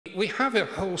We have a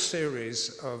whole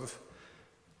series of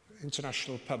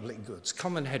international public goods,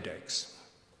 common headaches.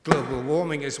 Global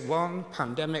warming is one,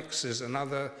 pandemics is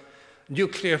another,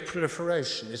 nuclear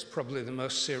proliferation is probably the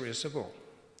most serious of all.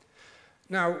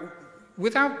 Now,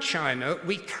 without China,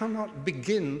 we cannot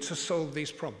begin to solve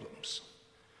these problems.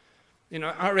 You know,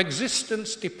 our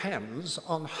existence depends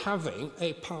on having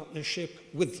a partnership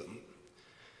with them.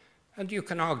 And you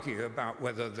can argue about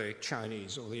whether the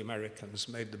Chinese or the Americans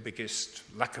made the biggest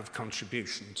lack of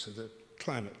contribution to the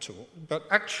climate talk, but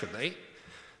actually,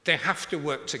 they have to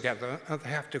work together and they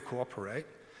have to cooperate.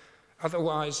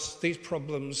 Otherwise, these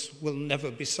problems will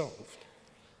never be solved.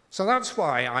 So that's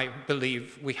why I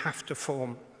believe we have to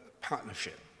form a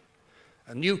partnership.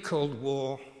 A new Cold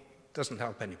War doesn't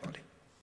help anybody.